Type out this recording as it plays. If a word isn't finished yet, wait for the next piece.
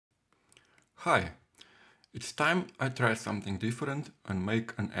Hi, it's time I try something different and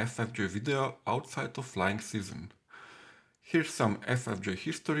make an F5J video outside of flying season. Here's some F5J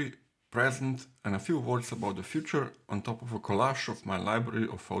history, present and a few words about the future on top of a collage of my library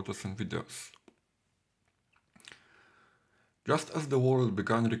of photos and videos. Just as the world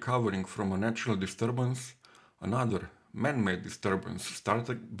began recovering from a natural disturbance, another man-made disturbance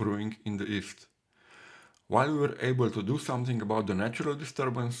started brewing in the East. While we were able to do something about the natural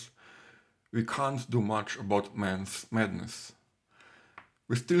disturbance, we can't do much about man's madness.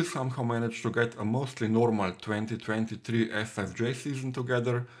 We still somehow managed to get a mostly normal 2023 F5J season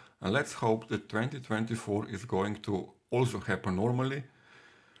together, and let's hope that 2024 is going to also happen normally.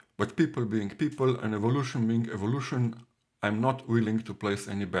 But people being people and evolution being evolution, I'm not willing to place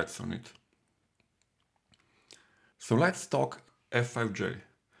any bets on it. So let's talk F5J.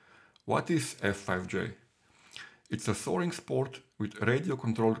 What is F5J? It's a soaring sport with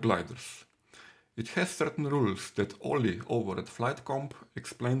radio-controlled gliders. It has certain rules that Ollie over at FlightComp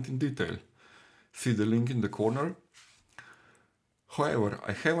explained in detail. See the link in the corner. However,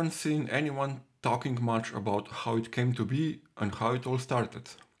 I haven't seen anyone talking much about how it came to be and how it all started.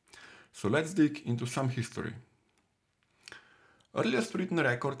 So let's dig into some history. Earliest written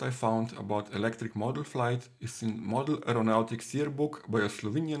record I found about electric model flight is in Model Aeronautics Yearbook by a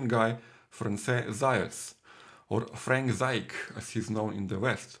Slovenian guy, France Zajec, or Frank Zajc as he's known in the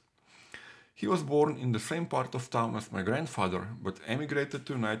West. He was born in the same part of town as my grandfather, but emigrated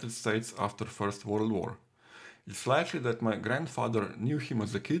to the United States after First World War. It's likely that my grandfather knew him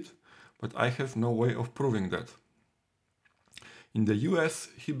as a kid, but I have no way of proving that. In the US,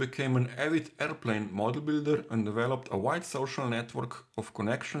 he became an avid airplane model builder and developed a wide social network of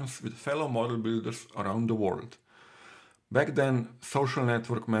connections with fellow model builders around the world. Back then, social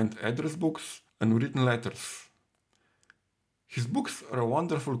network meant address books and written letters. His books are a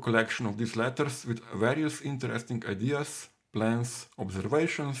wonderful collection of these letters with various interesting ideas, plans,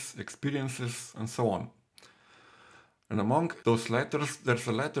 observations, experiences, and so on. And among those letters, there's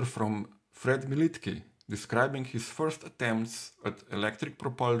a letter from Fred Militke describing his first attempts at electric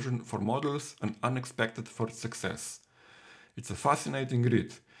propulsion for models and unexpected first success. It's a fascinating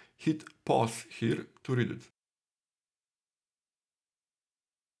read. Hit pause here to read it.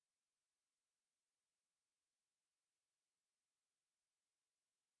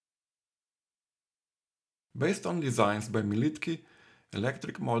 Based on designs by Militke,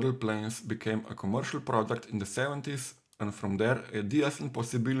 electric model planes became a commercial product in the 70s, and from there ideas and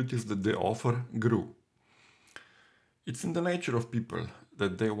possibilities that they offer grew. It's in the nature of people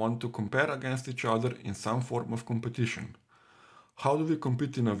that they want to compare against each other in some form of competition. How do we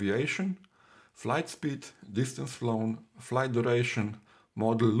compete in aviation? Flight speed, distance flown, flight duration,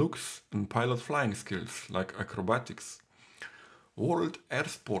 model looks, and pilot flying skills like acrobatics. World Air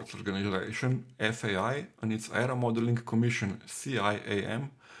Sports Organization (FAI) and its Aero Modeling Commission (CIAM)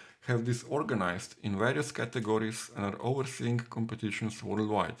 have this organized in various categories and are overseeing competitions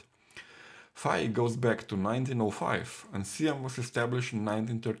worldwide. FAI goes back to 1905, and CIAM was established in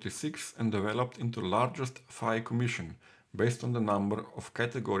 1936 and developed into the largest FAI commission, based on the number of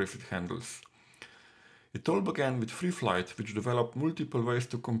categories it handles. It all began with free flight, which developed multiple ways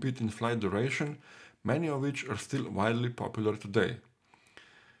to compete in flight duration, many of which are still widely popular today.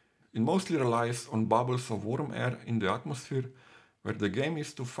 It mostly relies on bubbles of warm air in the atmosphere, where the game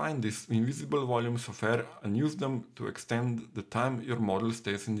is to find these invisible volumes of air and use them to extend the time your model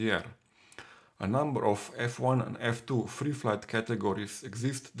stays in the air. A number of F1 and F2 free flight categories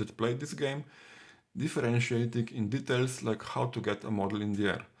exist that play this game, differentiating in details like how to get a model in the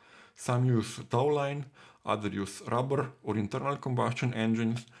air. Some use tow line, others use rubber or internal combustion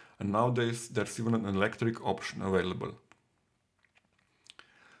engines, and nowadays there's even an electric option available.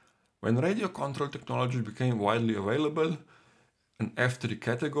 When radio control technology became widely available, an F3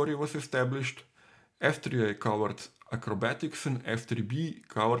 category was established. F3A covered acrobatics and F3B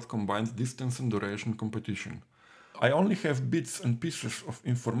covered combined distance and duration competition. I only have bits and pieces of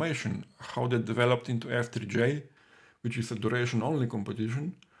information how they developed into F3J, which is a duration-only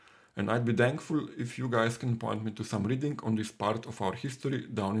competition, and I'd be thankful if you guys can point me to some reading on this part of our history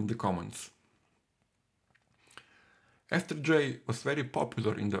down in the comments. F3J was very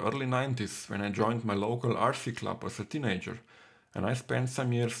popular in the early 90s when I joined my local RC club as a teenager, and I spent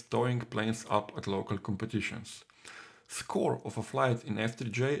some years towing planes up at local competitions. Score of a flight in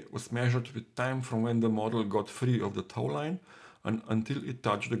F3J was measured with time from when the model got free of the tow line and until it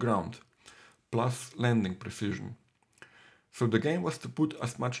touched the ground, plus landing precision. So the game was to put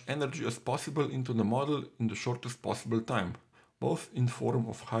as much energy as possible into the model in the shortest possible time, both in form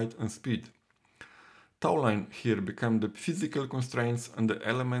of height and speed. Towline here became the physical constraints and the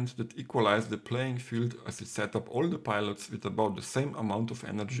element that equalized the playing field as it set up all the pilots with about the same amount of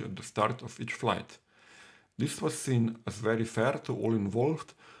energy at the start of each flight. This was seen as very fair to all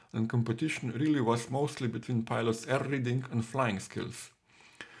involved, and competition really was mostly between pilots' air reading and flying skills.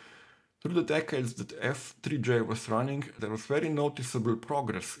 Through the decades that F5J was running, there was very noticeable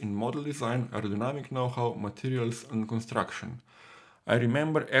progress in model design, aerodynamic know-how, materials and construction. I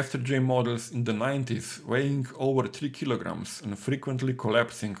remember F5J models in the 90s weighing over 3 kilograms and frequently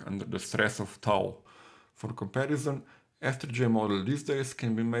collapsing under the stress of tow. For comparison, F5J model these days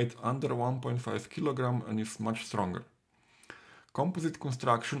can be made under 1.5 kg and is much stronger. Composite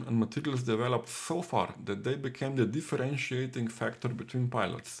construction and materials developed so far that they became the differentiating factor between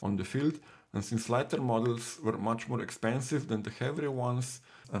pilots on the field, and since lighter models were much more expensive than the heavier ones,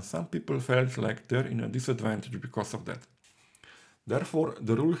 and some people felt like they're in a disadvantage because of that. Therefore,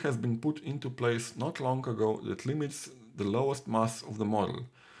 the rule has been put into place not long ago that limits the lowest mass of the model.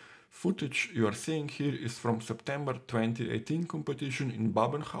 Footage you are seeing here is from September 2018 competition in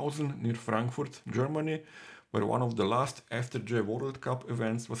Babenhausen near Frankfurt, Germany, where one of the last F5J World Cup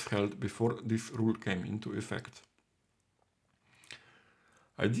events was held before this rule came into effect.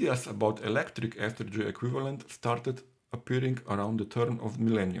 Ideas about electric F5J equivalent started appearing around the turn of the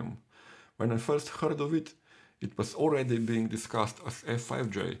millennium. When I first heard of it, it was already being discussed as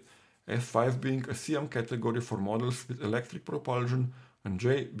F5J, F5 being a CIAM category for models with electric propulsion and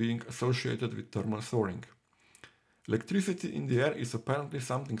J being associated with thermal soaring. Electricity in the air is apparently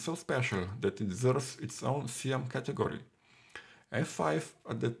something so special that it deserves its own CIAM category. F5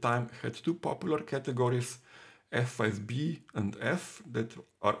 at that time had two popular categories, F5B and F, that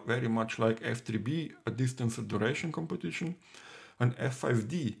are very much like F3B, a distance and duration competition, and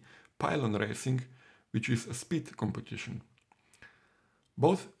F5D, pylon racing, which is a speed competition.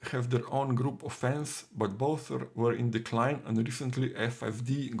 Both have their own group of fans, but both were in decline, and recently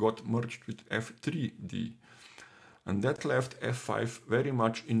F5D got merged with F3D. And that left F5 very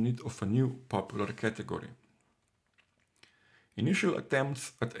much in need of a new popular category. Initial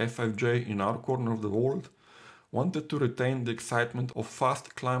attempts at F5J in our corner of the world wanted to retain the excitement of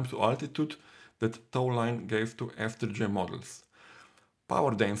fast climb to altitude that towline gave to F5J models.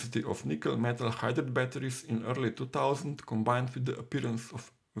 Power density of nickel metal hydride batteries in early 2000 combined with the appearance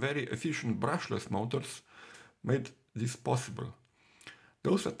of very efficient brushless motors made this possible.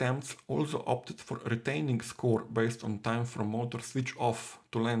 Those attempts also opted for retaining score based on time from motor switch off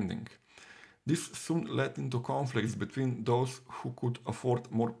to landing. This soon led into conflicts between those who could afford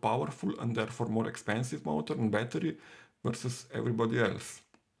more powerful and therefore more expensive motor and battery versus everybody else.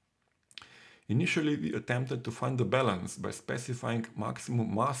 Initially, we attempted to find a balance by specifying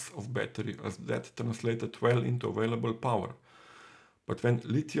maximum mass of battery, as that translated well into available power. But when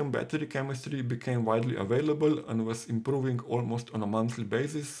lithium battery chemistry became widely available and was improving almost on a monthly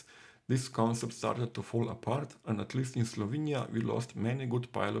basis, this concept started to fall apart, and at least in Slovenia we lost many good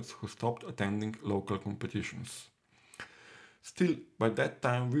pilots who stopped attending local competitions. Still, by that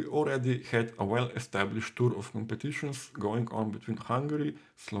time we already had a well-established tour of competitions going on between Hungary,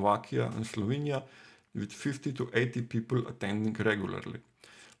 Slovakia and Slovenia, with 50 to 80 people attending regularly.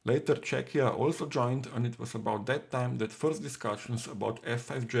 Later Czechia also joined, and it was about that time that first discussions about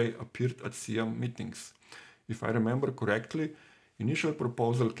F5J appeared at CIAM meetings. If I remember correctly, initial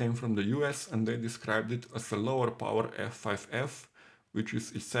proposal came from the US and they described it as a lower power F5F, which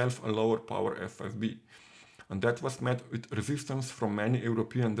is itself a lower power F5B. And that was met with resistance from many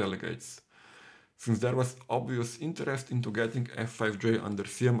European delegates. Since there was obvious interest into getting F5J under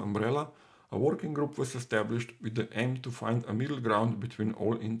CIAM umbrella, a working group was established with the aim to find a middle ground between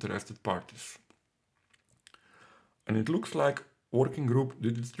all interested parties. And it looks like working group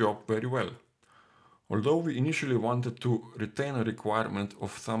did its job very well. Although we initially wanted to retain a requirement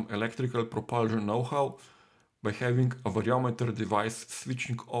of some electrical propulsion know-how, by having a variometer device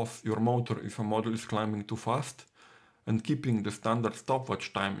switching off your motor if a model is climbing too fast, and keeping the standard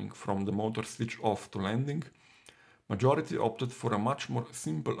stopwatch timing from the motor switch off to landing, majority opted for a much more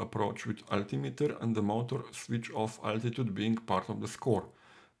simple approach with altimeter and the motor switch off altitude being part of the score,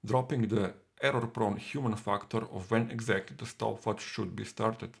 dropping the error-prone human factor of when exactly the stopwatch should be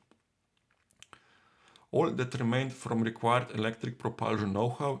started. All that remained from required electric propulsion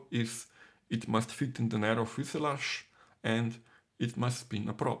know-how is it must fit in the narrow fuselage and it must spin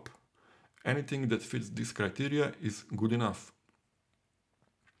a prop. Anything that fits this criteria is good enough.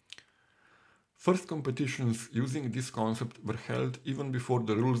 First competitions using this concept were held even before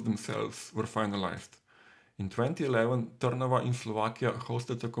the rules themselves were finalized. In 2011, Trnava in Slovakia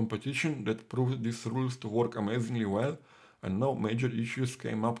hosted a competition that proved these rules to work amazingly well, and no major issues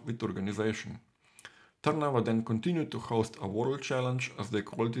came up with the organization. Trnava then continued to host a World Challenge, as they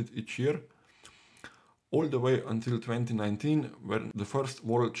called it, each year, all the way until 2019, when the first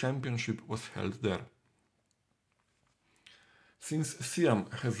World Championship was held there. Since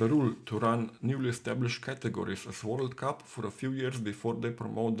CIAM has a rule to run newly established categories as World Cup for a few years before they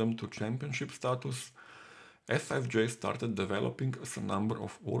promote them to championship status, F5J started developing a number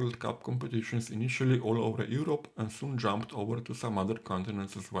of World Cup competitions initially all over Europe and soon jumped over to some other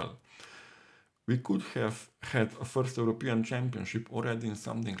continents as well. We could have had a first European Championship already in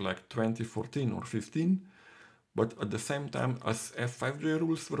something like 2014 or 15, but at the same time as F5J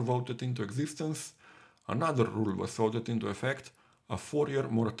rules were voted into existence, another rule was voted into effect, a 4-year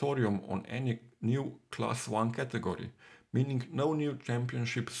moratorium on any new Class 1 category, meaning no new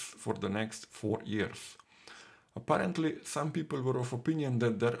championships for the next 4 years. Apparently, some people were of opinion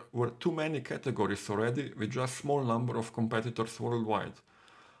that there were too many categories already with just a small number of competitors worldwide.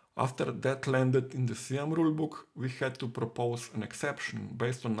 After that landed in the CIAM rulebook, we had to propose an exception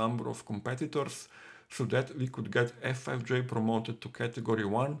based on number of competitors so that we could get F5J promoted to Category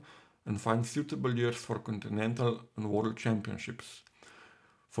 1 and find suitable years for continental and world championships.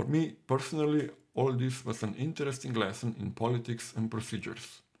 For me, personally, all this was an interesting lesson in politics and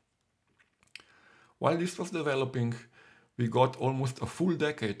procedures. While this was developing, we got almost a full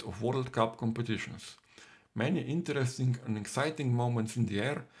decade of World Cup competitions. Many interesting and exciting moments in the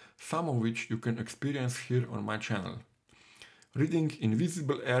air, some of which you can experience here on my channel. Reading in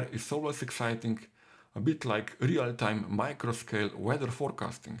visible air is always exciting, a bit like real-time microscale weather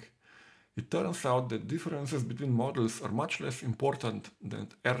forecasting. It turns out that differences between models are much less important than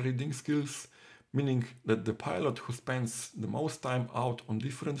air reading skills, meaning that the pilot who spends the most time out on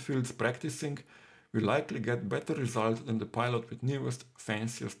different fields practicing will likely get better results than the pilot with newest,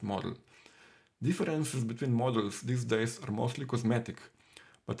 fanciest model. Differences between models these days are mostly cosmetic,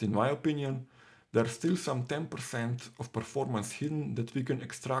 but in my opinion, there are still some 10% of performance hidden that we can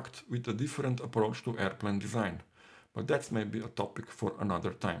extract with a different approach to airplane design. But that's maybe a topic for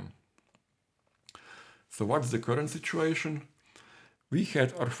another time. So what's the current situation? We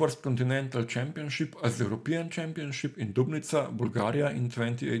had our first continental championship as the European Championship in Dubnica, Bulgaria in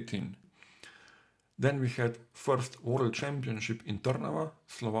 2018. Then we had first World Championship in Trnava,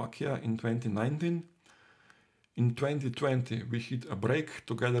 Slovakia in 2019. In 2020 we hit a break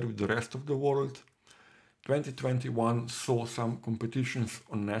together with the rest of the world. 2021 saw some competitions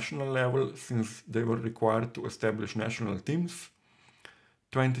on national level since they were required to establish national teams.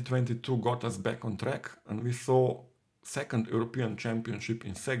 2022 got us back on track and we saw second European Championship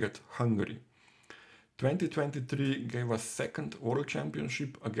in Szeged, Hungary. 2023 gave us second World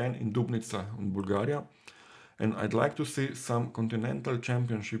Championship again in Dubnica in Bulgaria, and I'd like to see some continental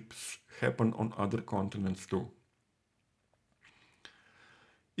championships happen on other continents too.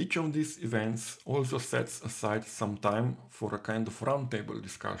 Each of these events also sets aside some time for a kind of roundtable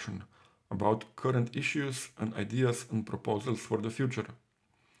discussion about current issues and ideas and proposals for the future.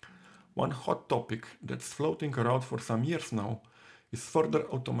 One hot topic that's floating around for some years now is further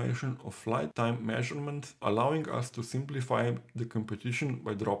automation of flight time measurement, allowing us to simplify the competition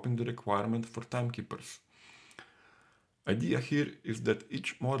by dropping the requirement for timekeepers. Idea here is that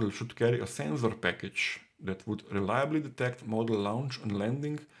each model should carry a sensor package that would reliably detect model launch and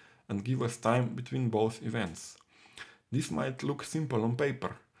landing and give us time between both events. This might look simple on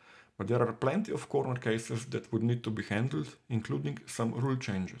paper, but there are plenty of corner cases that would need to be handled, including some rule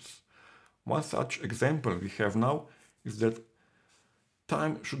changes. One such example we have now is that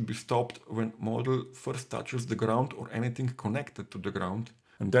time should be stopped when model first touches the ground or anything connected to the ground,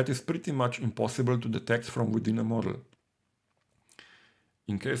 and that is pretty much impossible to detect from within a model.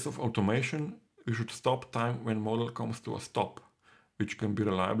 In case of automation, we should stop time when model comes to a stop, which can be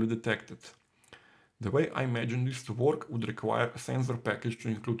reliably detected. The way I imagine this to work would require a sensor package to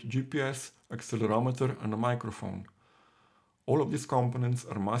include GPS, accelerometer and a microphone. All of these components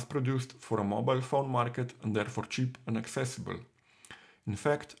are mass-produced for a mobile phone market and therefore cheap and accessible. In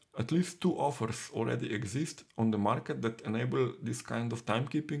fact, at least 2 offers already exist on the market that enable this kind of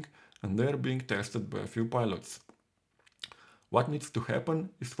timekeeping, and they are being tested by a few pilots. What needs to happen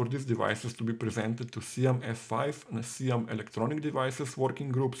is for these devices to be presented to CIAM F5 and CIAM electronic devices working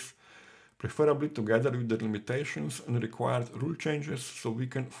groups, preferably together with the limitations and required rule changes, so we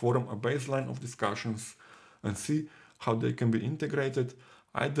can form a baseline of discussions and see how they can be integrated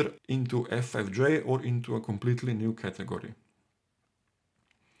either into F5J or into a completely new category.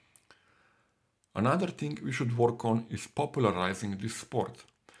 Another thing we should work on is popularizing this sport.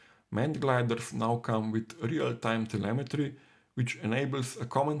 Manned gliders now come with real-time telemetry, which enables a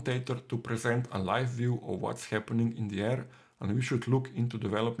commentator to present a live view of what's happening in the air and we should look into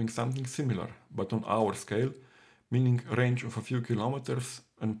developing something similar, but on our scale, meaning a range of a few kilometers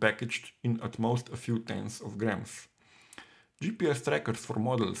and packaged in at most a few tens of grams. GPS trackers for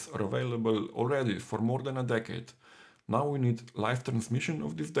models are available already for more than a decade. Now we need live transmission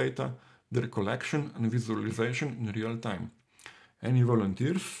of this data, their collection and visualization in real time. Any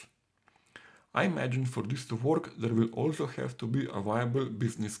volunteers? I imagine for this to work, there will also have to be a viable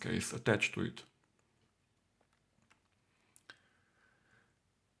business case attached to it.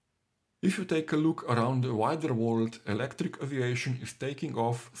 If you take a look around the wider world, electric aviation is taking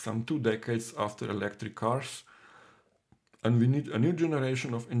off some 2 decades after electric cars, and we need a new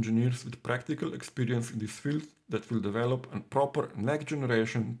generation of engineers with practical experience in this field that will develop a proper next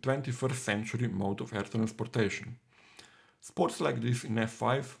generation 21st century mode of air transportation. Sports like this in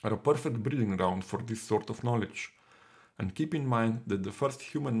F5 are a perfect breeding ground for this sort of knowledge. And keep in mind that the first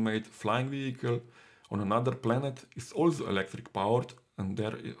human-made flying vehicle on another planet is also electric powered, and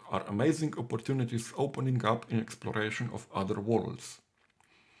there are amazing opportunities opening up in exploration of other worlds.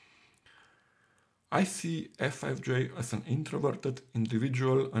 I see F5J as an introverted,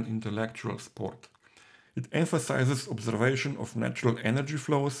 individual and intellectual sport. It emphasizes observation of natural energy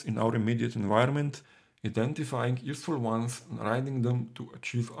flows in our immediate environment, identifying useful ones and riding them to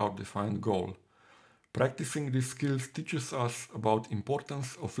achieve our defined goal. Practicing these skills teaches us about the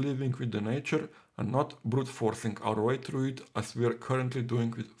importance of living with the nature and not brute forcing our way through it as we are currently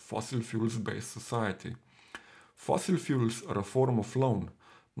doing with fossil fuels based society. Fossil fuels are a form of loan,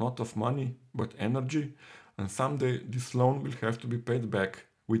 not of money, but energy, and someday this loan will have to be paid back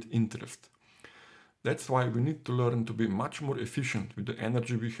with interest. That's why we need to learn to be much more efficient with the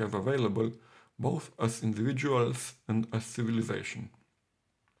energy we have available, both as individuals and as civilization.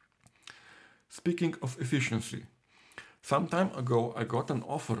 Speaking of efficiency, some time ago I got an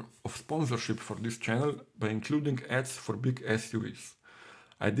offer of sponsorship for this channel by including ads for big SUVs.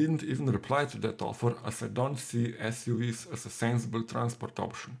 I didn't even reply to that offer as I don't see SUVs as a sensible transport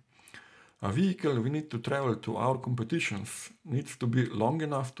option. A vehicle we need to travel to our competitions needs to be long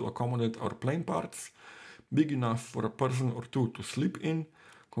enough to accommodate our plane parts, big enough for a person or two to sleep in,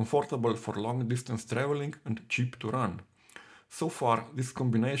 comfortable for long distance traveling and cheap to run. So far, this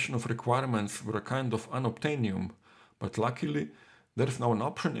combination of requirements were a kind of unobtainium, but luckily there's now an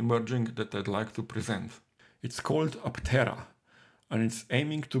option emerging that I'd like to present. It's called Aptera, and it's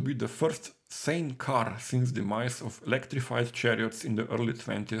aiming to be the first sane car since the demise of electrified chariots in the early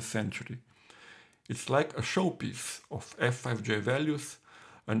 20th century. It's like a showpiece of F5J values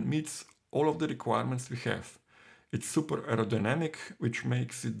and meets all of the requirements we have. It's super aerodynamic, which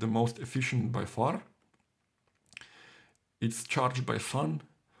makes it the most efficient by far. It's charged by sun.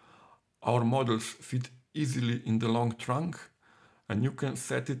 Our models fit easily in the long trunk, and you can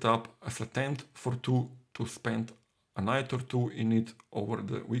set it up as a tent for two to spend a night or two in it over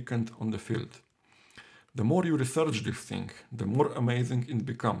the weekend on the field. The more you research this thing, the more amazing it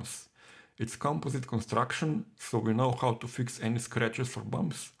becomes. It's composite construction, so we know how to fix any scratches or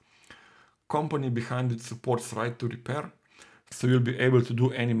bumps. Company behind it supports right to repair, so you'll be able to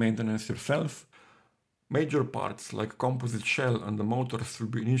do any maintenance yourself. Major parts like composite shell and the motors will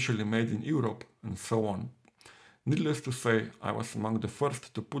be initially made in Europe, and so on. Needless to say, I was among the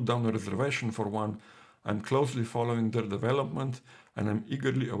first to put down a reservation for one. I'm closely following their development and I'm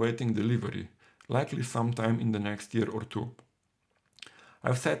eagerly awaiting delivery, likely sometime in the next year or two.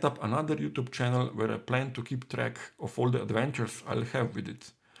 I've set up another YouTube channel where I plan to keep track of all the adventures I'll have with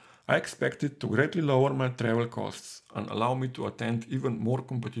it. I expect it to greatly lower my travel costs and allow me to attend even more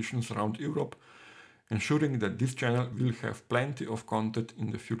competitions around Europe, ensuring that this channel will have plenty of content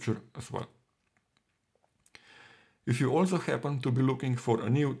in the future as well. If you also happen to be looking for a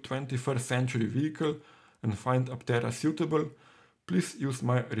new 21st century vehicle and find Aptera suitable, please use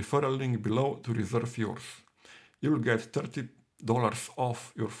my referral link below to reserve yours. You will get $30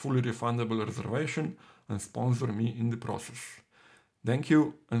 off your fully refundable reservation and sponsor me in the process. Thank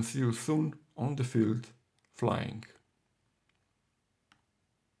you and see you soon on the field flying.